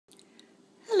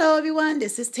Hello everyone,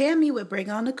 this is Tammy with Bring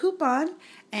On the Coupon,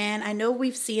 and I know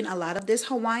we've seen a lot of this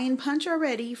Hawaiian punch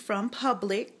already from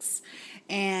Publix,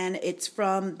 and it's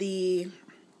from you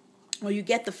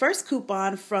get the first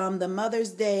coupon from the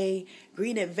Mother's Day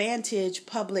Green Advantage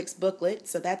Publix booklet,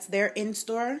 so that's their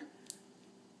in-store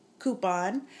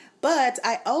coupon. But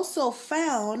I also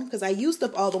found, because I used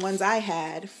up all the ones I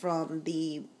had from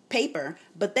the paper,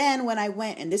 but then when I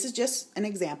went, and this is just an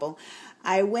example,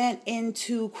 I went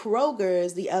into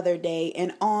Kroger's the other day,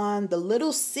 and on the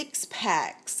little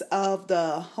 6-packs of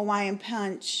the Hawaiian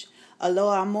Punch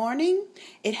Aloha Morning,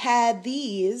 it had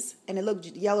these, and it looked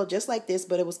yellow just like this,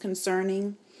 but it was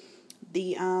concerning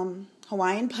the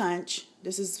Hawaiian Punch.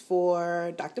 This is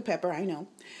for Dr. Pepper, I know.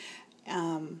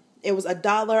 It was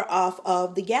 $1 off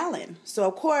of the gallon. So,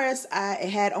 of course, it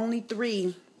had only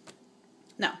 3.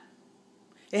 No,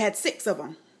 it had 6 of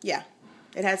them. Yeah,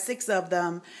 it had 6 of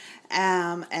them.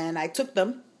 And I took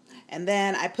them. And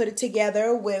then I put it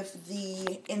together with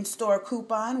the in-store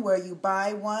coupon where you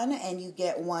buy one and you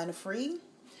get one free.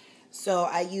 So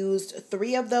I used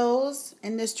 3 of those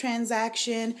in this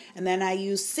transaction, and then I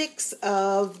used 6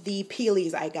 of the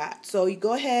peelies I got. So you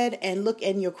go ahead and look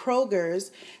in your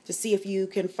Kroger's to see if you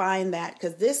can find that,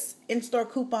 because this in-store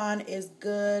coupon is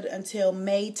good until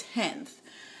May 10th,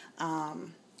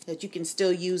 that you can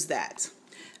still use that.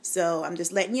 So I'm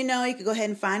just letting you know, you can go ahead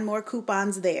and find more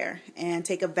coupons there and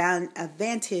take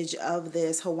advantage of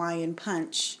this Hawaiian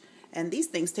Punch. And these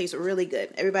things taste really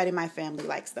good. Everybody in my family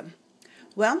likes them.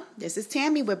 Well, this is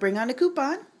Tammy with Bring On the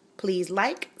Coupon. Please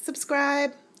like,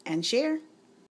 subscribe, and share.